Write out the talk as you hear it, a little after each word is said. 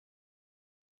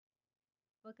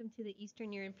Welcome to the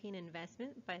Eastern European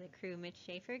Investment by the crew Mitch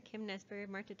Schaefer, Kim Nesper,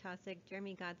 Marta Tosic,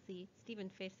 Jeremy Godsey,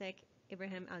 Stephen Fasek,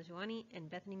 Ibrahim Aljawani, and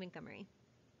Bethany Montgomery.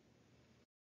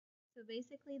 So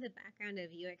basically, the background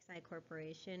of UXI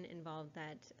Corporation involved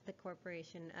that the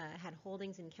corporation had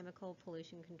holdings in chemical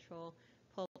pollution control,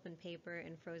 pulp and paper,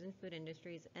 and frozen food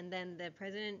industries. And then the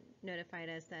president notified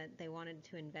us that they wanted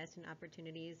to invest in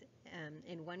opportunities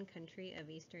in one country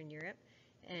of Eastern Europe,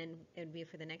 and it would be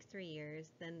for the next 3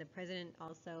 years. Then the president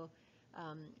also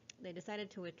they decided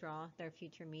to withdraw their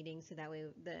future meetings so that way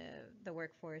the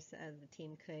workforce of the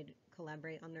team could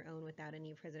collaborate on their own without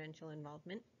any presidential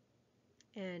involvement.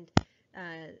 And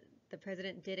uh, the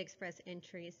president did express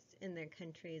interest in their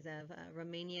countries of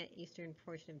Romania, eastern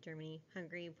portion of Germany,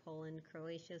 Hungary, Poland,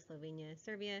 Croatia, Slovenia,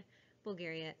 Serbia,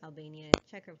 Bulgaria, Albania,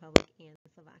 Czech Republic, and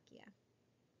Slovakia.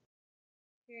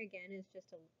 Here again is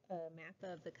just a map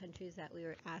of the countries that we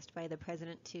were asked by the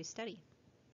president to study.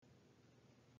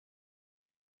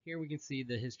 Here we can see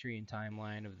the history and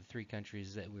timeline of the three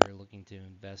countries that we are looking to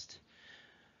invest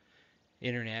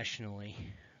internationally.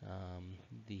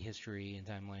 The history and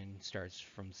timeline starts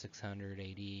from 600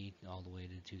 AD all the way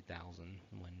to 2000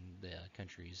 when the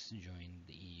countries joined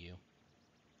the EU.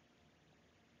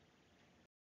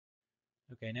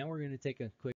 Okay, now we're going to take a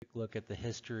quick look at the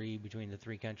history between the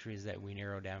three countries that we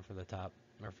narrowed down from the top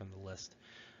or from the list.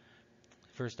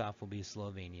 First off will be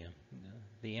Slovenia.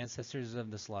 The ancestors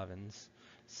of the Slavans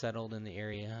settled in the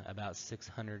area about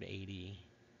 600 AD.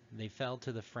 They fell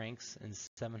to the Franks in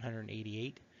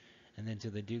 788 and then to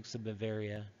the Dukes of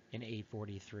Bavaria in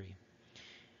 843.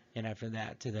 And after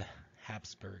that to the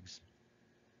Habsburgs.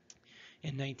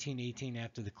 In 1918,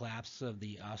 after the collapse of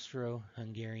the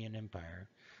Austro-Hungarian Empire,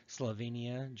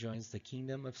 Slovenia joins the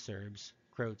Kingdom of Serbs,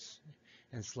 Croats,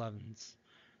 and Slavens,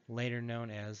 later known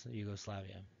as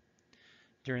Yugoslavia.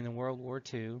 During the World War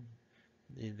II,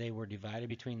 they were divided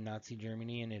between Nazi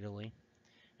Germany and Italy.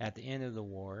 At the end of the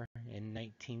war, in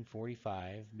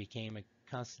 1945, became a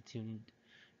constituent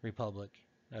republic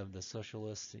of the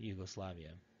Socialist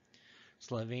Yugoslavia.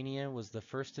 Slovenia was the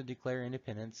first to declare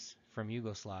independence from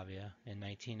Yugoslavia in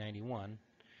 1991,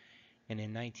 and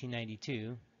in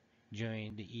 1992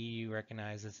 joined the EU,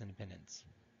 recognized its independence.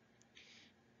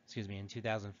 In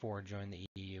 2004 joined the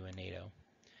EU and NATO.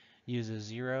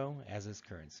 Uses euro as its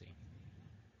currency.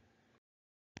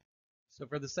 So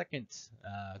for the second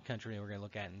country we're going to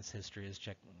look at in this history is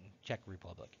Czech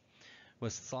Republic.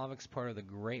 Was Slavics part of the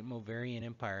Great Moravian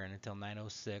Empire until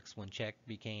 906 when Czech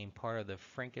became part of the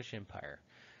Frankish Empire.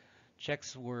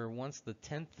 Czechs were once the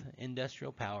 10th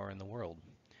industrial power in the world.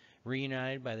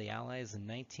 Reunited by the Allies in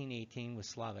 1918 with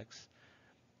Slavics,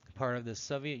 part of the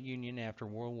Soviet Union after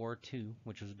World War II,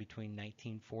 which was between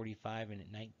 1945 and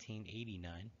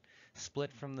 1989,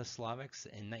 split from the Slavics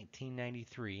in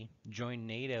 1993, joined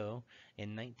NATO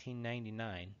in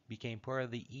 1999, became part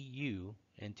of the EU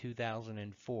in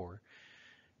 2004,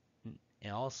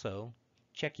 and also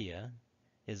Czechia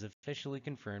is officially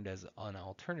confirmed as an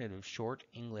alternative short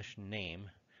English name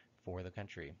for the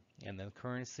country, and the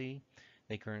currency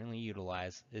they currently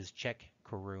utilize is Czech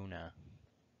koruna.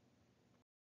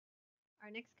 Our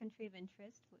next country of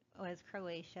interest was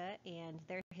Croatia, and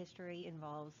their history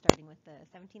involves starting with the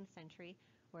 17th century,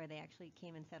 where they actually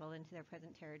came and settled into their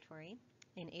present territory.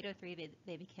 In 803,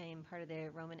 they became part of the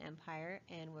Roman Empire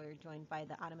and were joined by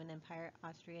the Ottoman Empire,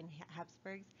 Austrian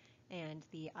Habsburgs, and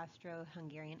the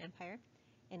Austro-Hungarian Empire.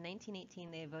 In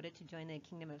 1918, they voted to join the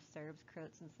Kingdom of Serbs,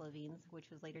 Croats, and Slovenes, which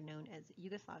was later known as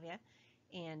Yugoslavia.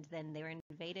 And then they were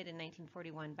invaded in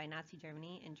 1941 by Nazi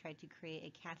Germany and tried to create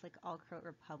a Catholic all-Croat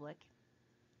republic.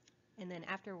 And then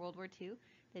after World War II,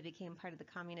 they became part of the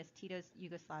communist Tito's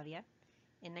Yugoslavia.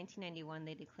 In 1991,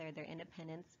 they declared their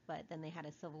independence, but then they had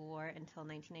a civil war until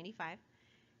 1995.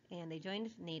 And they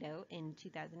joined NATO in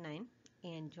 2009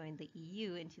 and joined the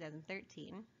EU in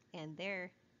 2013. And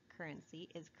their currency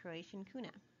is Croatian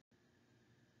kuna.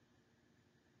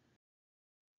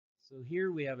 So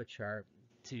here we have a chart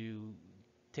to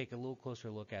take a little closer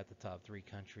look at the top three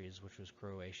countries, which was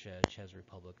Croatia, Czech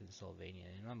Republic, and Slovenia.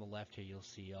 And on the left here, you'll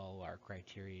see all our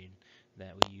criteria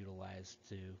that we utilize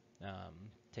to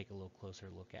take a little closer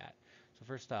look at. So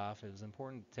first off, it was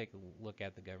important to take a look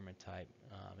at the government type.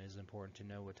 It is important to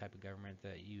know what type of government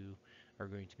that you are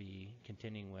going to be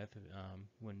contending with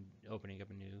when opening up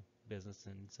a new business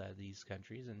inside these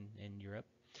countries and in Europe.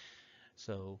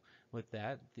 So with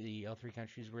that, all three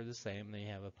countries were the same. They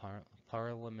have a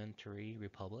parliamentary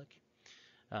republic.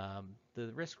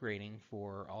 The risk rating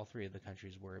for all three of the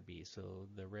countries were a B, so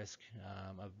the risk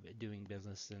of doing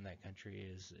business in that country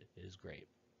is great.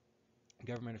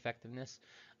 Government effectiveness,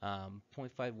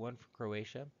 0.51 for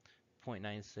Croatia,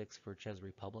 0.96 for Czech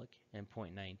Republic, and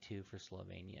 0.92 for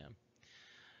Slovenia.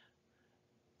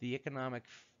 The economic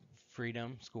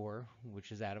freedom score,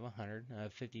 which is out of 100,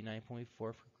 59.4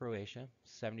 for Croatia,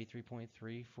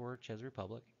 73.3 for Czech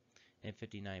Republic, and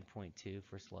 59.2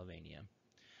 for Slovenia.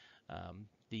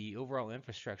 The overall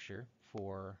infrastructure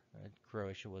for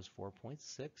Croatia was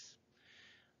 4.6,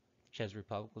 Czech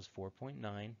Republic was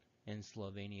 4.9, and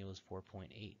Slovenia was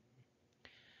 4.8.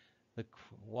 The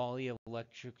quality of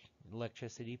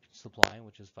electricity supply,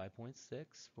 which is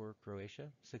 5.6 for Croatia,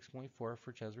 6.4 for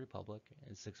Czech Republic,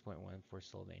 and 6.1 for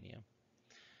Slovenia.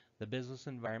 The business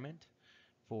environment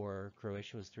for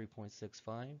Croatia was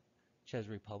 3.65, Czech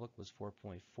Republic was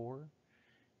 4.4,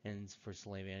 and for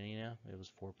Slovenia it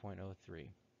was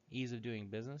 4.03. Ease of doing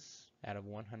business out of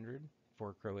 100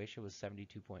 for Croatia was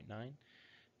 72.9,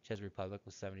 Czech Republic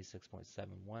was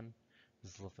 76.71,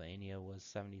 Slovenia was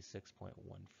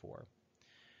 76.14.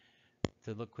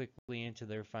 To look quickly into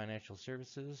their financial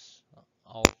services,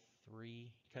 all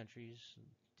three countries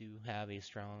do have a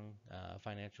strong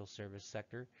financial service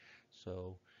sector,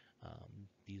 so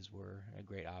these were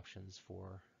great options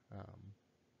for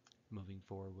moving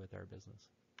forward with our business.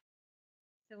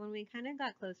 So when we kind of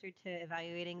got closer to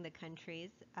evaluating the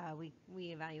countries,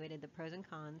 we evaluated the pros and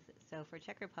cons. So for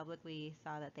Czech Republic, we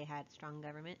saw that they had strong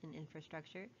government and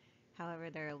infrastructure. However,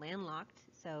 they're landlocked,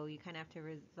 so you kind of have to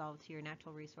resolve to your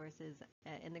natural resources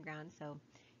in the ground. So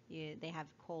they have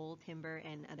coal, timber,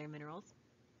 and other minerals.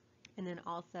 And then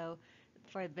also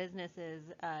for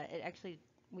businesses,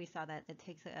 we saw that it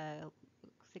takes a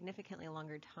significantly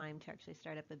longer time to actually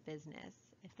start up a business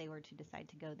if they were to decide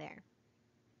to go there.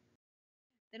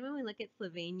 Then when we look at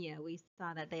Slovenia, we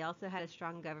saw that they also had a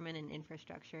strong government and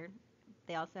infrastructure.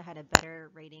 They also had a better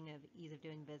rating of ease of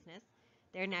doing business.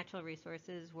 Their natural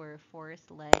resources were forest,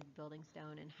 lead, building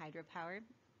stone, and hydropower.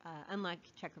 Unlike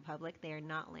Czech Republic, they are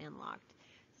not landlocked,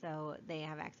 so they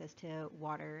have access to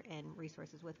water and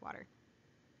resources with water.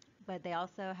 But they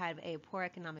also have a poor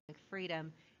economic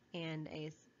freedom, and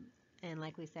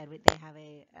like we said,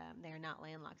 they are not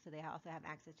landlocked, so they also have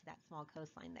access to that small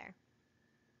coastline there.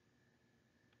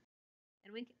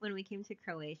 And when we came to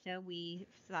Croatia, we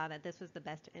saw that this was the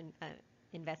best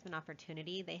investment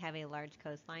opportunity. They have a large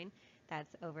coastline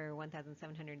that's over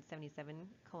 1,777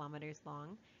 kilometers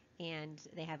long, and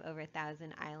they have over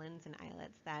 1,000 islands and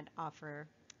islets that offer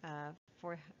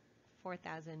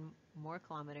 4,000 more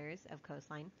kilometers of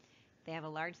coastline. They have a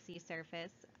large sea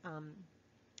surface.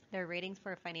 Their ratings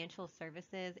for financial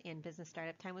services and business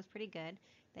startup time was pretty good.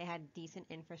 They had decent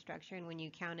infrastructure, and when you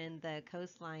count in the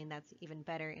coastline, that's even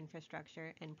better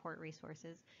infrastructure and port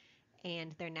resources.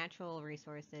 And their natural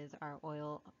resources are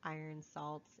oil, iron,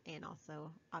 salts, and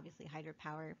also obviously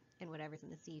hydropower and whatever's in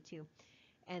the sea too.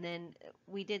 And then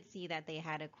we did see that they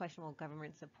had a questionable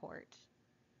government support.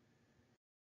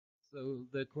 So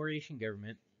the Croatian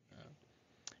government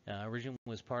originally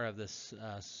was part of this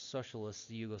socialist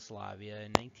Yugoslavia.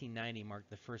 In 1990 marked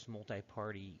the first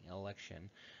multi-party election.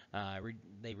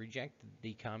 They rejected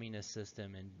the communist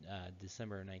system in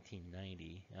December of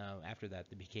 1990. After that,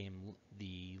 they became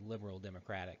the Liberal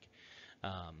Democratic.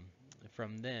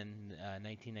 From then,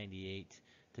 1998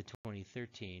 to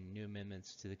 2013, new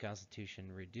amendments to the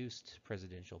Constitution reduced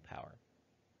presidential power.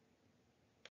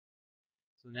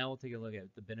 So now we'll take a look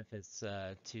at the benefits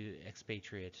to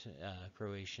expatriate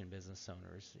Croatian business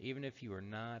owners. Even if you are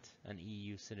not an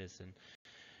EU citizen,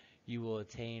 you will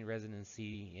attain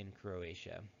residency in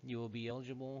Croatia. You will be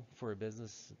eligible for a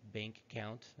business bank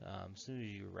account as soon as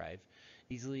you arrive.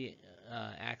 Easily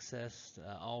access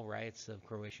all rights of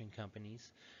Croatian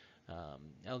companies.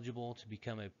 Eligible to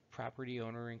become a property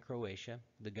owner in Croatia.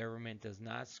 The government does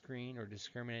not screen or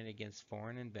discriminate against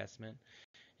foreign investment,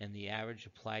 and the average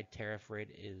applied tariff rate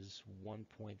is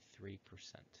 1.3%.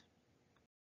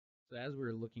 So as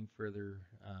we're looking further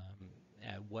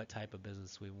at what type of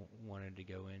business we wanted to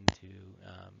go into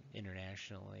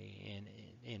internationally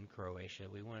in Croatia,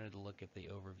 we wanted to look at the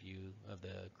overview of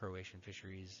the Croatian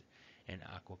fisheries and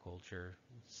aquaculture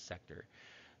sector.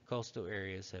 Coastal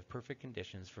areas have perfect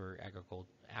conditions for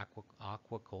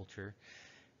aquaculture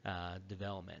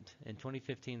development. In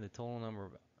 2015, the total number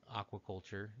of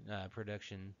aquaculture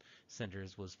production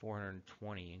centers was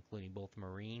 420, including both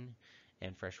marine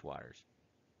and freshwaters.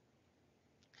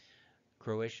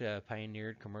 Croatia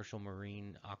pioneered commercial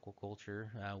marine aquaculture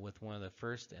with one of the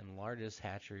first and largest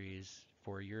hatcheries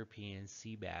for European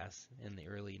sea bass in the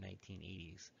early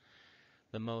 1980s.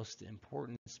 The most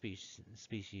important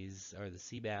species are the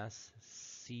sea bass,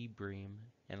 sea bream,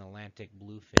 and Atlantic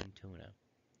bluefin tuna.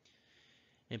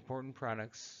 Important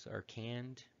products are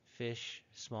canned fish,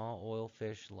 small oil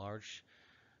fish, large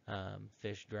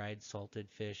fish, dried salted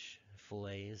fish,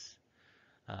 fillets,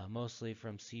 mostly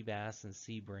from sea bass and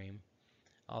sea bream,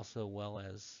 also well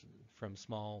as from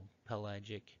small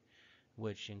pelagic,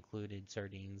 which included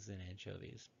sardines and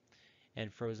anchovies,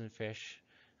 and frozen fish,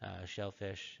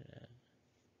 shellfish.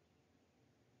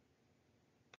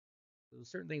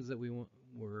 Certain things that we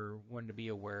were wanted to be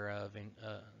aware of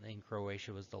in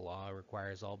Croatia was the law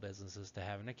requires all businesses to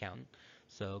have an accountant.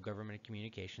 So government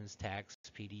communications, tax,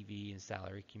 PDV, and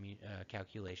salary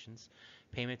calculations.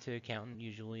 Payment to accountant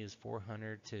usually is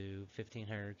 400 to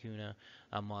 1500 kuna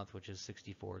a month, which is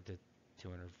 64 to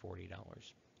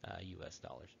 $240 US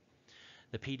dollars.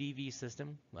 The PDV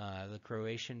system, the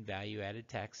Croatian value-added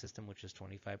tax system, which is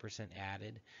 25%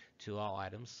 added to all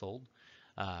items sold.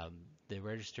 They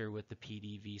register with the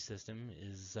PDV system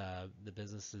is the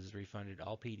business is refunded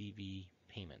all PDV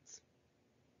payments.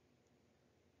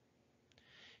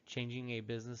 Changing a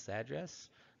business address,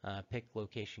 pick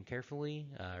location carefully.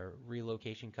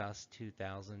 Relocation costs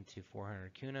 2,000 to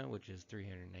 400 kuna, which is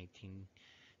 $319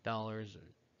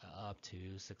 up to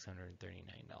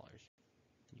 $639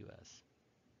 US.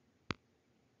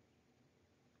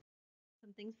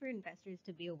 Some things for investors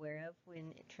to be aware of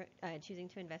when choosing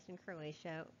to invest in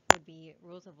Croatia would be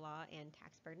rules of law and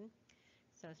tax burden.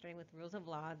 So starting with rules of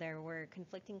law, there were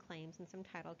conflicting claims in some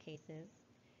title cases.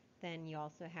 Then you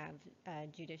also have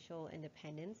judicial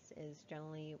independence is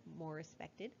generally more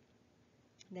respected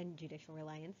than judicial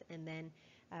reliance. And then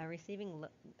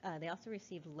they also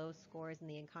received low scores in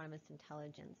the Economist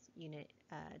Intelligence Unit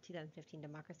 2015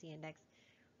 Democracy Index,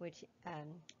 which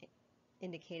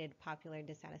indicated popular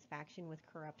dissatisfaction with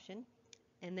corruption.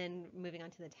 And then moving on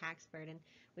to the tax burden,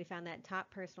 we found that top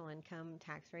personal income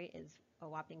tax rate is a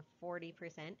whopping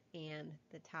 40%, and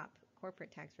the top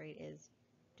corporate tax rate is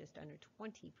just under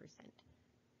 20%.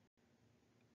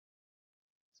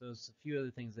 So there's a few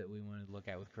other things that we wanted to look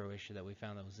at with Croatia that we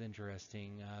found that was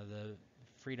interesting. The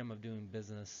freedom of doing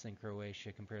business in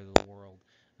Croatia compared to the world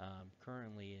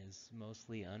currently is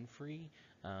mostly unfree,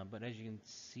 but as you can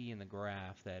see in the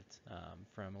graph that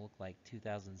from it looked like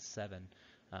 2007,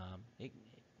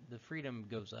 the freedom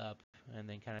goes up and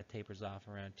then kind of tapers off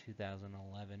around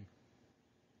 2011.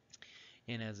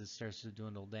 And as it starts to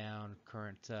dwindle down,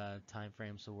 current time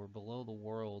frame, so we're below the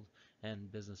world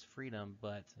and business freedom,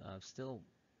 but still,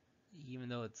 even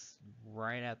though it's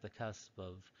right at the cusp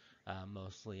of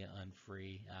mostly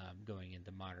unfree, going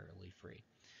into moderately free.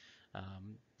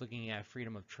 Looking at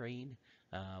freedom of trade,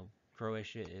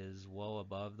 Croatia is well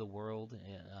above the world,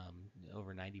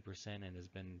 over 90%, and has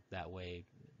been that way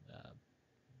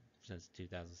since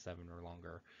 2007 or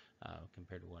longer,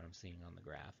 compared to what I'm seeing on the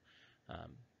graph.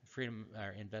 Freedom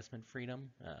or investment freedom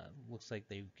looks like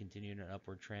they've continued an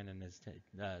upward trend and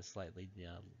has slightly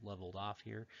leveled off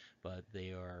here, but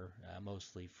they are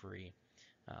mostly free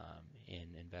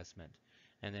in investment.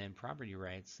 And then property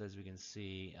rights, as we can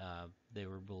see, they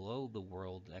were below the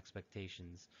world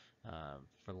expectations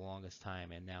for the longest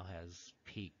time, and now has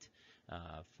peaked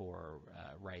for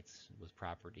rights with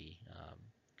property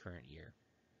current year.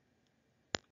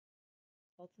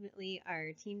 Ultimately,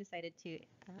 our team decided to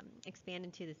expand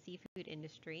into the seafood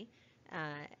industry,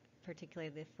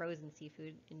 particularly the frozen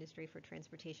seafood industry for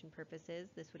transportation purposes.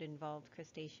 This would involve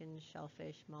crustaceans,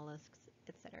 shellfish, mollusks,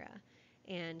 etc.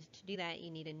 And to do that,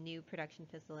 you need a new production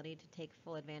facility to take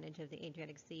full advantage of the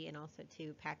Adriatic Sea and also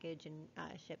to package and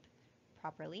ship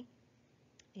properly.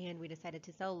 And we decided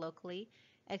to sell locally,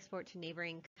 export to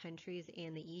neighboring countries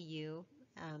and the EU,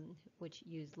 which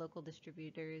use local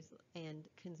distributors and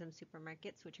consume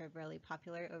supermarkets, which are really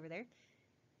popular over there.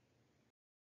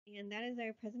 And that is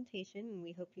our presentation, and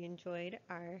we hope you enjoyed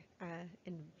our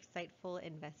insightful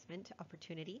investment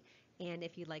opportunity. And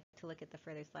if you'd like to look at the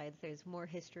further slides, there's more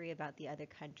history about the other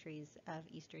countries of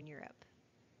Eastern Europe.